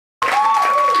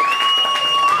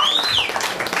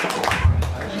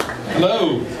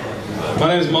Hello, my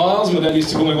name is Miles. My dad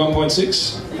used to call me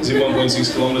 1.6. Is it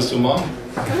 1.6 kilometres to a mile?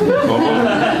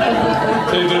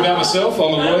 Tell you a bit about myself.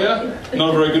 I'm a lawyer. Not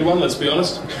a very good one, let's be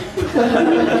honest.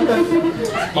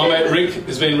 My mate Rick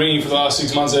has been ringing for the last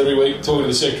 6 months every week, talking to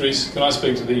the secretaries. Can I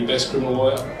speak to the best criminal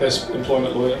lawyer, best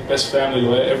employment lawyer, best family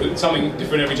lawyer, something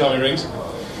different every time he rings.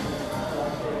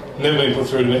 Never been put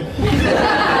through to me.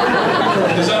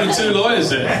 There's only 2 lawyers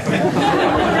there.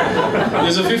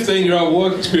 There's a 15-year-old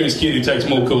work experience kid who takes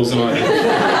more calls than I do.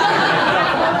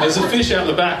 There's a fish out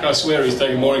the back, I swear he's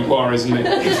taking more inquiries than me.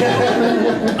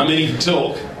 I mean, he can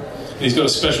talk, and he's got a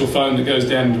special phone that goes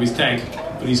down into his tank,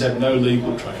 but he's had no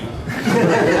legal training.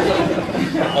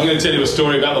 I'm going to tell you a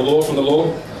story about the law from the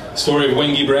law. Story of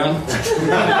Wengie Brown.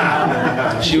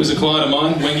 She was a client of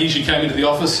mine. Wengie, she came into the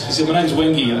office. She said, "My name's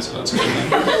Wengie." And I said, "That's a good name."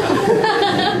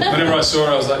 Whenever I saw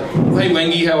her, I was like, "Hey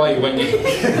Wengie, how are you, Wengie?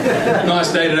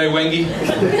 Nice day today, Wengie."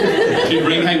 She'd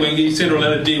ring, "Hey Wengie," send her a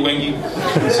letter, "Dear Wengie."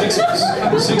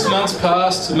 6 months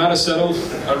passed, the matter settled.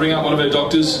 I ring up one of her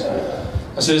doctors.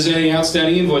 I said, "Is there any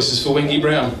outstanding invoices for Wengie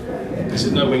Brown?" They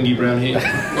said, "No Wengie Brown here."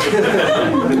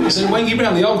 I said, "Wengie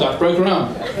Brown, the old duck, broke her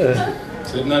arm." I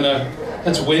said, "No,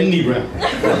 that's Wendy Brown.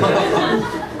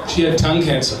 She had tongue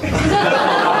cancer. Had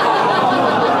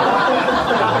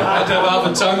to have half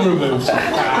a tongue removed."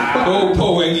 Oh,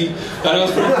 poor Wendy. And I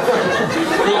was for a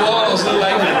while I was a little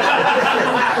angry.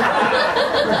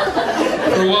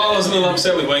 For a while I was a little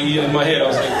upset with Wendy, and in my head I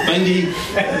was like, "Wendy,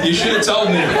 you should have told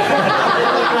me."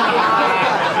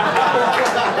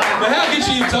 But how could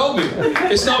she have told me?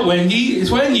 It's not Wendy,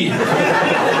 it's Wendy.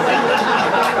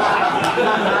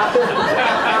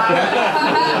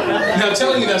 Now,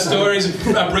 telling you that story is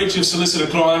a breach of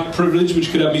solicitor-client privilege, which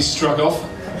could have me struck off.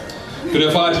 But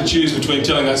if I had to choose between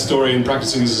telling that story and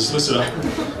practicing as a solicitor,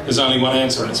 there's only one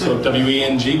answer, and it's called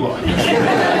W-E-N-G-Y.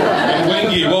 And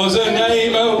Wengie was her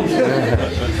name, oh.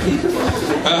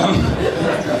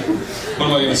 What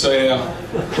am I going to say now?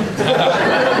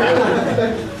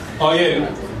 Oh yeah,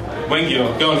 Wengie,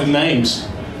 I'll go into names.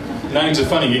 Names are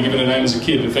funny. You're given a name as a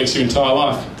kid, it affects your entire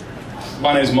life.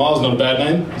 My name's Miles, not a bad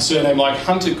name. A surname like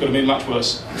Hunter could have been much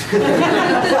worse.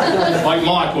 Like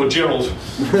Mike or Gerald,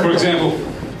 for example.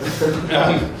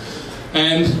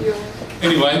 And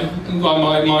anyway,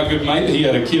 my good mate, he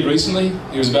had a kid recently.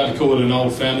 He was about to call it an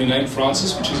old family name,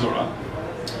 Francis, which is all right.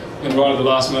 And right at the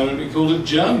last moment, he called it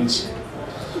Jones.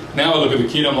 Now I look at the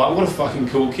kid, I'm like, what a fucking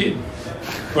cool kid.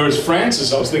 Whereas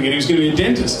Francis, I was thinking he was going to be a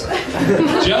dentist.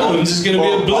 Jones is going to be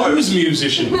a blues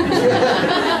musician.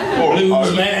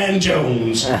 Blues man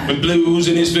Jones, with blues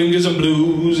in his fingers and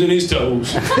blues in his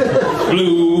toes.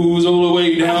 Blues all the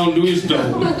way down to his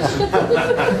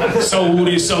nose. Sold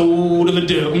his soul to the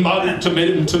devil,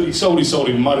 sold his soul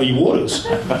in muddy waters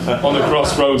on the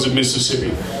crossroads of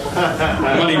Mississippi.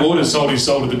 Muddy waters sold his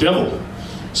soul to the devil.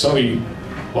 So he,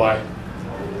 by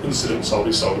incident, sold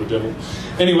his soul to the devil.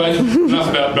 Anyway, enough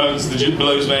about Bones, the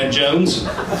blues man Jones.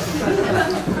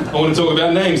 I want to talk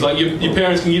about names. Like your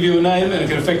parents can give you a name and it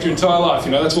can affect your entire life.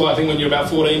 You know, that's why I think when you're about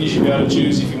 14 you should be able to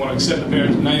choose if you want to accept the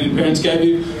name the parents gave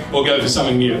you or go for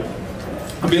something new.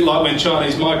 A bit like when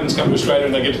Chinese migrants come to Australia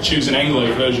and they get to choose an Anglo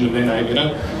version of their name, you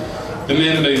know. The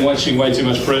men have been watching way too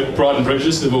much Pride and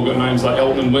Prejudice. They've all got names like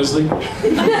Elton and Wesley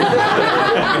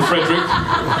and Frederick.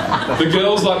 The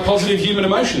girls like positive human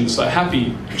emotions, like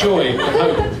happy, joy, and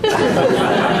hope.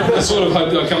 I sort of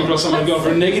hope that I come across someone who's gone for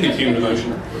a negative human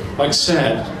emotion, like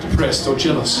sad, depressed, or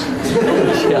jealous.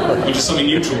 Or just something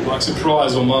neutral, like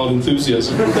surprise or mild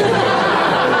enthusiasm. You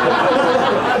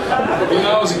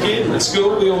know, I was a kid at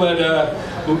school, we all had,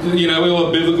 we all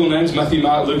had biblical names, Matthew,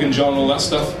 Mark, Luke, and John, and all that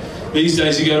stuff. These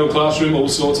days you go to a classroom, all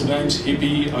sorts of names,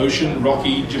 hippie, ocean,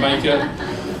 Rocky, Jamaica,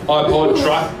 iPod,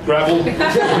 truck, gravel,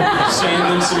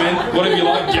 sand and cement, whatever you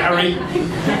like, Gary.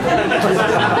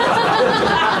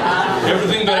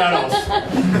 Everything but Adolf.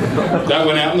 That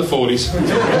went out in the 40s.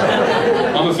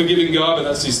 I'm a forgiving guy, but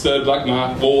that's his third black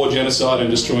mark, war, genocide, and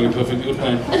destroying a perfectly good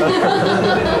name.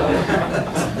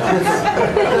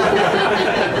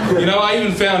 You know, I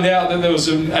even found out that there was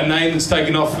a name that's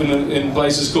taken off in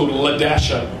places called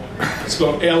Ladasha. It's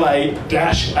got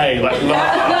L-A-A, like la.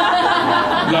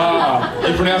 La.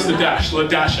 You pronounce the dash,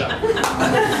 Ladasha.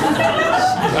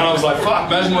 And I was like, fuck,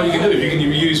 imagine what you can do. You can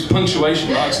use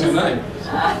punctuation marks in the name.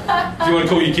 If you want to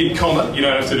call your kid Comet, you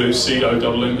don't have to do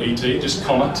C-O-M-M-E-T, just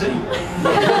Comet T.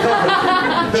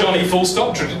 Johnny full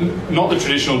stop, not the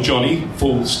traditional Johnny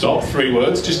full stop, 3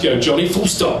 words, just go Johnny full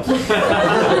stop. I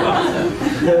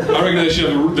reckon they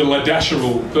should have the Ladasha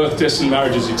rule, birth, deaths and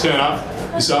marriages. You turn up,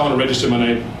 you say, I want to register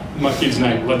my kid's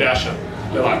name, Ladasha.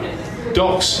 They're like,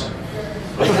 docs.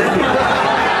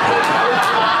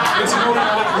 It's an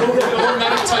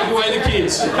automatic take away the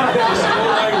kids. Just all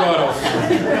leg right off.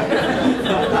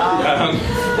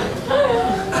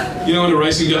 You know, in a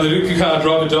racing car, the car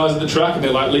driver dies at the track and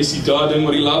they're like, at least he died doing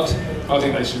what he loved. I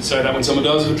think they should say that when someone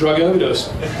dies of a drug overdose.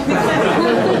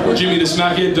 Jimmy the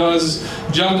Smackhead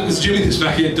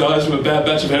dies from a bad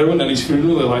batch of heroin at his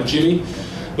funeral. They're like, Jimmy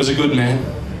was a good man.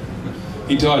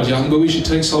 He died young, but we should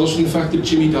take solace from the fact that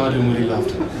Jimmy died doing what he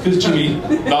loved. Because Jimmy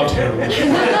loved heroin.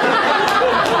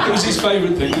 It was his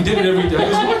favourite thing. He did it every day. It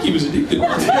was like he was addicted.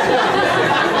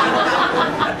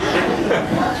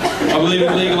 I believe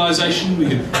in legalisation. We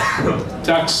could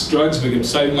tax drugs, we could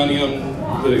save money on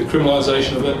the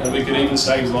criminalisation of it, and we could even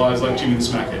save lives like Jimmy the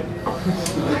Smackhead.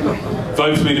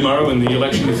 Vote for me tomorrow in the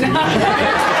election.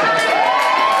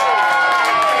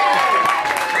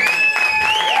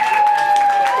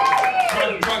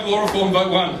 Drug law reform,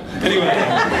 vote 1. Anyway.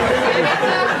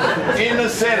 In the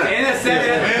Senate. In the Senate.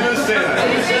 In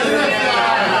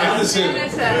the Senate.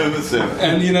 In the Senate.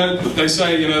 And you know, they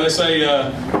say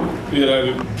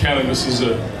cannabis is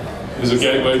a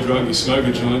gateway drug. You smoke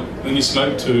a joint, then you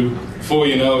smoke 2. Before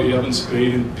you know it, you're having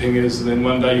speed and pingers, and then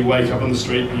one day you wake up on the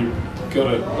street and you've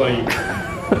got a bloody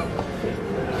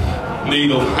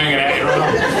needle hanging out your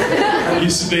arm.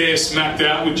 You're there smacked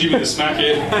out with Jimmy the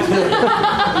Smackhead.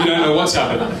 You don't know what's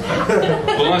happened.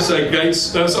 Well, I say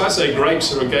grapes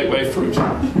are a gateway fruit.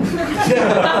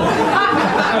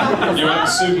 You're at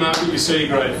the supermarket, you see a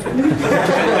grape.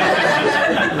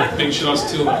 I think, should I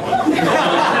steal that one?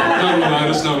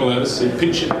 Not allowed to see.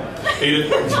 Pinch it, eat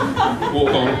it, walk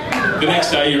on. The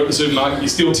next day you're at the supermarket, you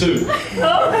steal 2.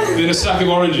 Then a sack of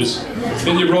oranges.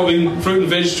 Then you're robbing fruit and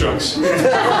veg trucks.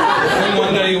 Then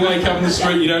one day you wake up in the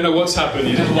street, you don't know what's happened.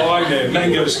 You're just lying there,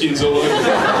 mango skins all over.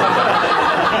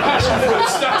 Passion fruit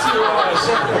stuck to your eyes.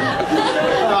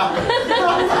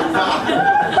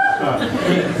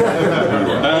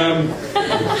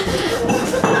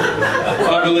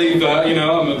 I believe,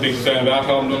 I'm a big fan of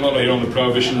alcohol. I'm not here on the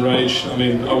prohibition rage. I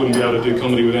mean, I wouldn't be able to do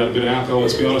comedy without a bit of alcohol,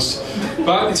 let's be honest.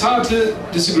 But it's hard to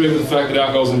disagree with the fact that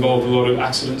alcohol's involved in a lot of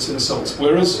accidents and assaults.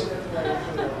 Whereas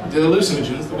the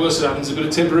hallucinogens, the worst that happens is a bit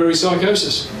of temporary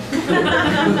psychosis.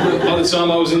 By the time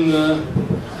I was in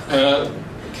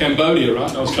Cambodia,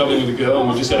 right, I was travelling with a girl and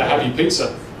we just had a happy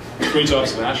pizza. 3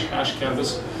 types of hash,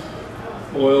 cannabis,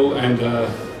 oil and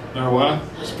marijuana.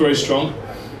 It's very strong.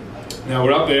 Now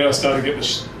we're up there, I started to get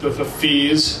the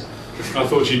fears. I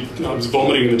was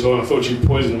vomiting in the toilet, I thought she'd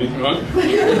poisoned me, right?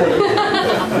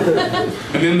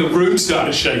 And then the room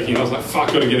started shaking. I was like,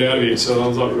 fuck, gotta get out of here. So I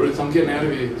was like, Ruth, I'm getting out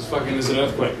of here. There's an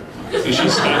earthquake. So she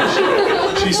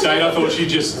stayed. I thought she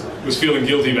just was feeling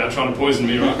guilty about trying to poison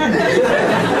me, right?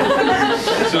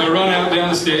 So I run out down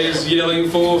the stairs, yelling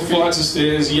 4 flights of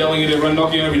stairs, yelling at everyone,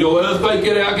 knocking on every door, earthquake,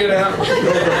 get out, get out.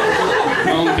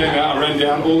 No one came out, I ran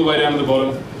down, all the way down to the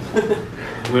bottom,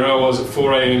 where I was at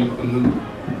 4 AM in the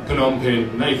Phnom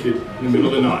Penh, naked, in the middle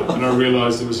of the night, and I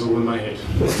realised it was all in my head.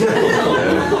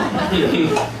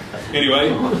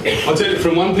 Anyway, I'll tell you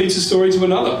from one pizza story to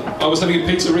another. I was having a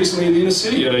pizza recently in the inner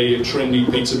city at a trendy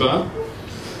pizza bar,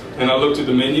 and I looked at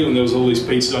the menu and there was all these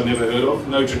pizzas I'd never heard of,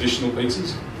 no traditional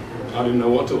pizzas. I didn't know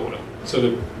what to order. So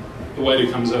the waiter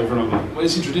comes over and I'm like,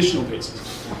 where's your traditional pizzas?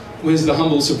 Where's the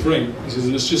humble supreme? He says,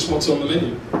 and it's just what's on the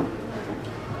menu.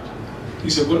 He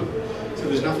said, what? So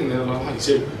there's nothing there that I like. He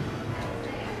said,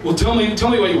 well, tell me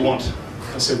what you want.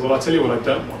 I said, well, I'll tell you what I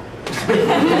don't want.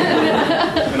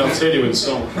 And I'll tell you in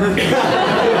song.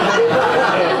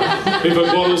 If it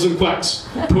bottles and quacks,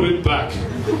 put it back.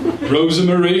 Rosa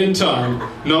Marie in time,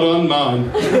 not on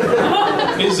mine.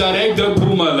 Is that egg, don't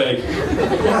pull my leg.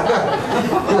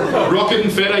 Rocket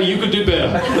and feta, you could do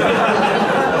better.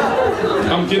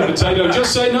 Pumpkin, potato,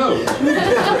 just say no.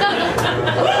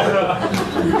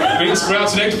 Bean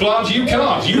sprouts and eggplant, you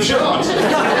can't, you shan't.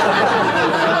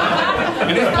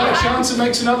 And if by chance it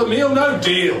makes another meal, no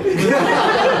deal.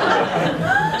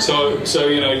 So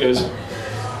he goes,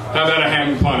 how about a ham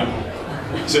and pineapple?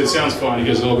 He said, sounds fine. He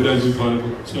goes, oh, we don't do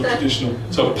pineapple. It's not traditional.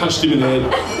 So I punched him in the head. No,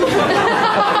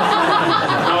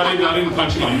 I didn't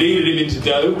punch him. I kneaded him into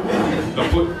dough. I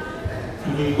put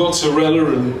mozzarella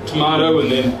and tomato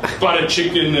and then butter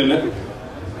chicken and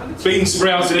bean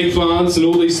sprouts and eggplants and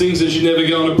all these things that you never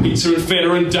go on a pizza and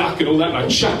feta and duck and all that. And I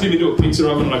chucked him into a pizza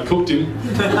oven and I cooked him.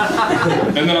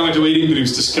 And then I went to eat him, but he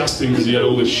was disgusting because he had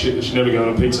all this shit that you never go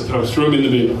on a pizza. So I threw him in the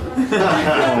bin.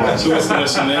 So what's the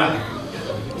lesson there?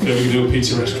 If you ever do a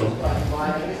pizza restaurant,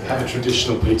 have a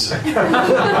traditional pizza.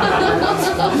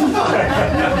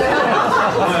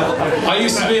 I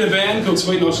used to be in a band called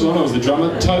Sweet Nochalon. I was the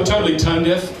drummer, totally tone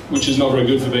deaf, which is not very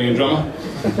good for being a drummer.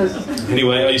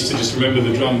 Anyway, I used to just remember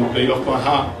the drum beat off by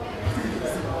heart.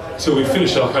 till we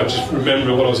finished, I just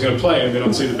remember what I was going to play, and then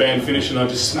I'd see the band finish and I'd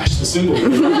just smash the cymbal.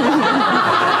 One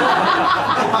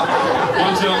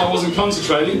time I wasn't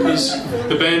concentrating because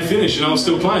the band finished and I was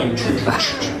still playing.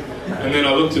 And then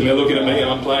I looked and they're looking at me and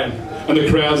I'm playing. And the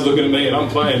crowd's looking at me and I'm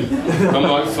playing. I'm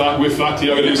like, fuck, we're fucked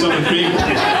here, I've got to do something big.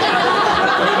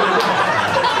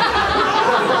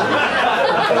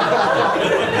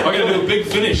 I'm going to do a big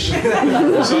finish.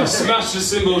 So I smashed the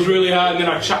cymbals really hard and then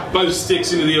I chucked both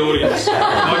sticks into the audience.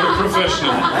 Like a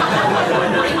professional.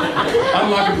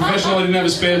 Unlike a professional, I didn't have a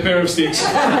spare pair of sticks.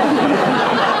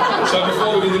 So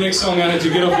before we did the next song, I had to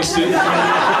get off the stick. Wheel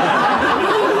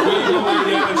my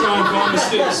way down and try and find the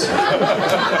sticks.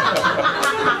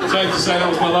 Safe to say that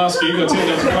was my last gig. I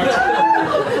turned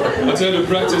up to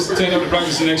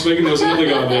practice the next week and there was another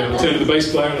guy there. I turned to the bass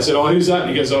player and I said, oh, who's that? And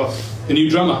he goes, oh, the new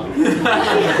drummer.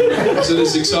 So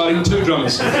this is exciting, 2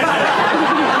 drummers. He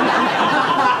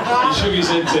shook his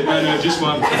head and said, no, just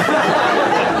one.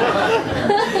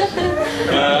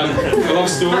 I love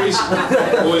stories,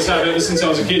 always have ever since I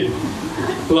was a kid.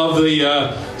 I love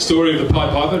the story of the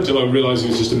Pied Piper until I realised he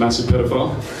was just a massive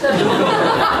pedophile.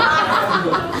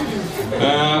 I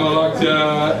liked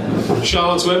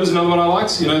Charlotte's Web is another one I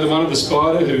liked. You know, the one of the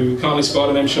spider, kindly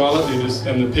spider named Charlotte,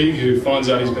 and the pig who finds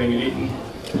out he's being eaten.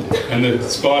 And the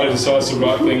spider decides to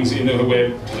write things into the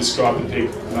web to describe the pig.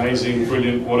 Amazing,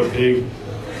 brilliant, what a pig.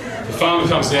 The farmer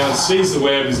comes down, sees the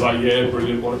web, he's like, yeah,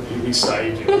 brilliant, what a pig, he's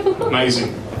saved.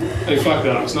 Amazing. Hey, fuck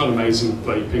that up, it's not an amazing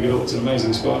bloody pig at all, it's an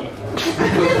amazing spider.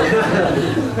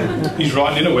 He's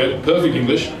writing in a web, perfect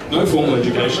English, no formal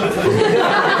education.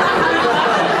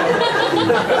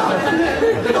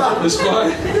 The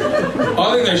spider,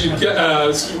 I think they should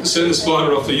send the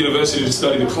spider off to university to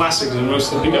study the classics and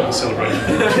roast the pig up and celebrate.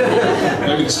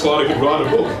 Maybe the spider could write a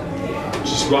book.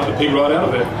 Just write the pig right out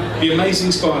of it. The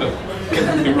amazing spider.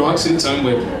 It writes in its own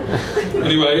web.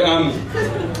 Anyway,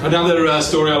 another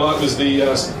story I liked was the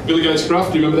Billy Goat's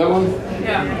Gruff. Do you remember that one?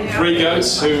 Yeah. 3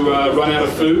 goats who run out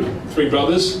of food, 3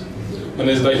 brothers, and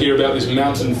as they hear about this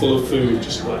mountain full of food,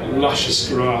 just like luscious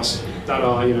grass.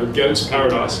 You know, goat's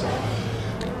paradise.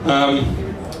 The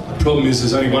problem is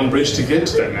there's only one bridge to get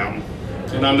to that mountain,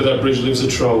 and under that bridge lives a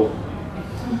troll.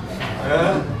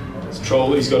 It's a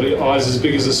troll. He's got eyes as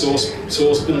big as a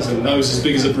saucepans and a nose as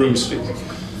big as a broomstick.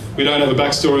 We don't have a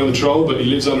backstory on the troll, but he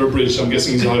lives under a bridge, so I'm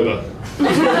guessing he's a hobo.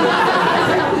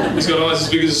 He's got eyes as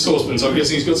big as a saucepan, so I'm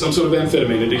guessing he's got some sort of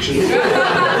amphetamine addiction.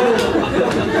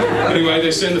 Anyway,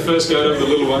 they send the first goat over the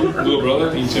little one, the little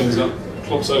brother. He turns up,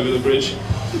 flops over the bridge.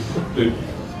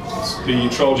 The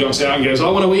troll jumps out and goes, I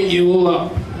want to eat you all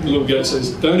up. The little goat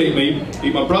says, don't eat me,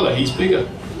 eat my brother, he's bigger.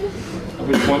 At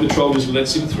which point the troll just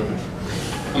lets him through.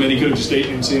 I mean, he could have just eaten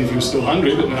him and seen if he was still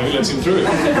hungry, but no, he lets him through.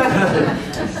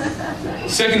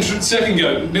 Second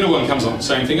goat, middle one comes on,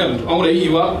 same thing. I want to eat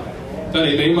you up, don't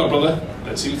eat me, my brother,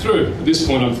 lets him through. At this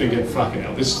point I'm thinking, fucking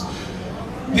hell,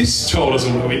 this troll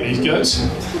doesn't want to eat these goats.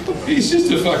 He's just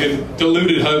a fucking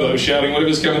deluded hobo shouting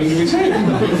whatever's coming into his head.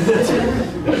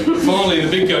 Finally, the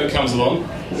big goat comes along,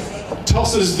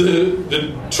 tosses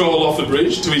the troll off the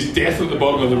bridge to his death at the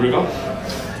bottom of the river.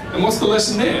 And what's the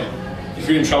lesson there? If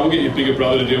you're in trouble, get your bigger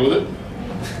brother to deal with it.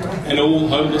 And all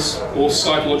homeless or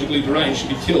psychologically deranged should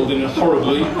be killed in a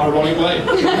horribly ironic way.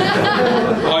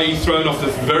 I.e. thrown off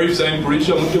the very same bridge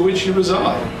onto which you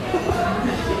reside.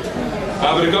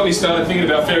 But it got me started thinking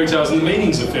about fairy tales and the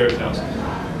meanings of fairy tales.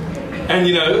 And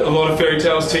you know, a lot of fairy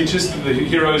tales teach us that the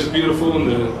heroes are beautiful and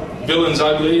the villain's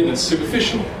ugly and it's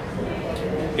superficial.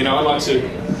 You know, I like to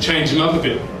change them up a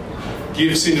bit.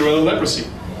 Give Cinderella leprosy.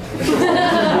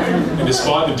 And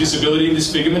despite the disability and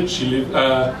disfigurement,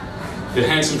 the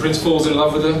handsome prince falls in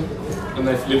love with her and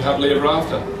they live happily ever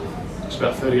after. It's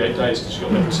about 38 days because she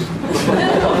got leprosy.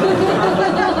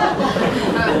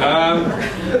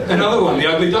 Another one, the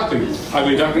ugly duckling.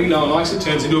 Ugly duckling, no one likes it,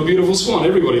 turns into a beautiful swan.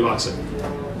 Everybody likes it.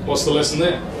 What's the lesson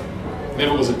there?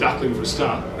 Never was a duckling for a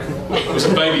start. It was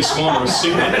a baby swan or a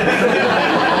cygnet.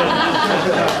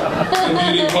 And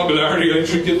beauty and popularity are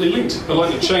intricately linked. I'd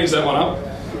like to change that one up,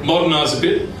 modernise a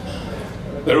bit.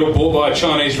 They're all bought by a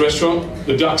Chinese restaurant.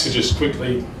 The ducks are just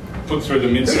quickly put through the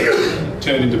mincer,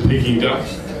 turned into Peking duck.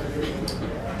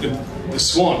 The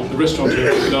swan, the restaurateur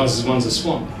recognises one's a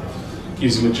swan.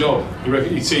 Gives him a job.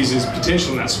 He sees his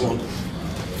potential in that swan.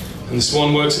 And the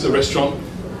swan works at the restaurant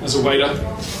as a waiter,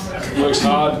 works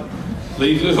hard,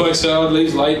 leaves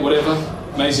late, whatever,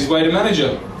 makes his way to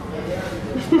manager.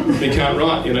 He can't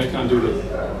write, you know, can't do the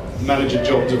manager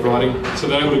jobs of writing, so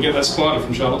they're able to get that spider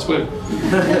from Charlotte's Web.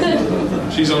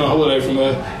 She's on a holiday from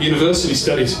her university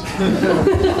studies.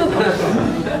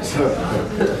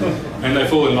 And they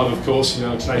fall in love, of course, you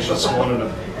know, a tenacious swan and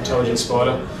an intelligent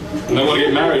spider. And they want to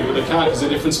get married, but they can't because they're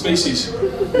different species.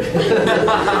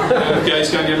 If gays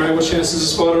can't get married, what chance is a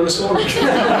spider and a spider?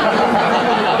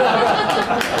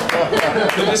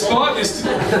 But despite this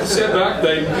setback,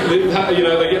 they live, you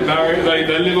know, they get married,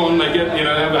 they live on, they get, you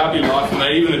know, they have a happy life, and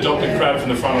they even adopt a crab from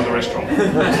the front of the restaurant.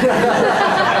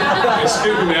 They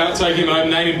scoop him out, take him home,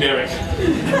 name him Derek.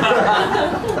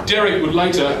 Derek would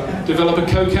later develop a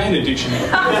cocaine addiction.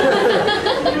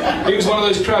 He was one of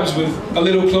those crabs with a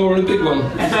little claw and a big one.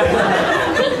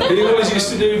 He always used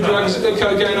to do drugs,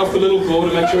 cocaine off the little claw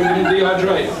to make sure he didn't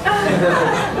dehydrate.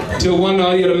 Till one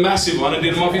night he had a massive one and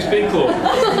did him off his big claw.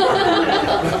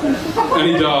 And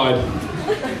he died.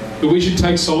 But we should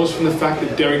take solace from the fact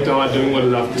that Derek died doing what he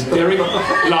loved, because Derek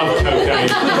loved cocaine.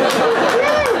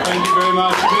 Thank you very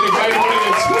much. You've been a great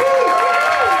audience.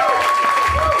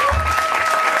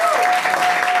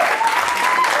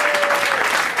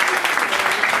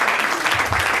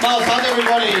 Miles Hunt,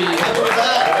 everybody. Happy with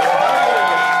that?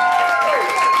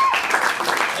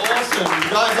 Awesome.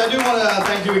 Guys, I do want to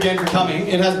thank you again for coming.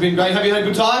 It has been great. Have you had a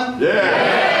good time?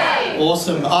 Yeah.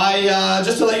 Awesome.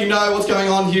 Just to let you know what's going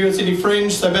on here at Sydney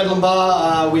Fringe, so Bedlam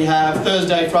Bar, we have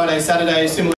Thursday, Friday, Saturday, similar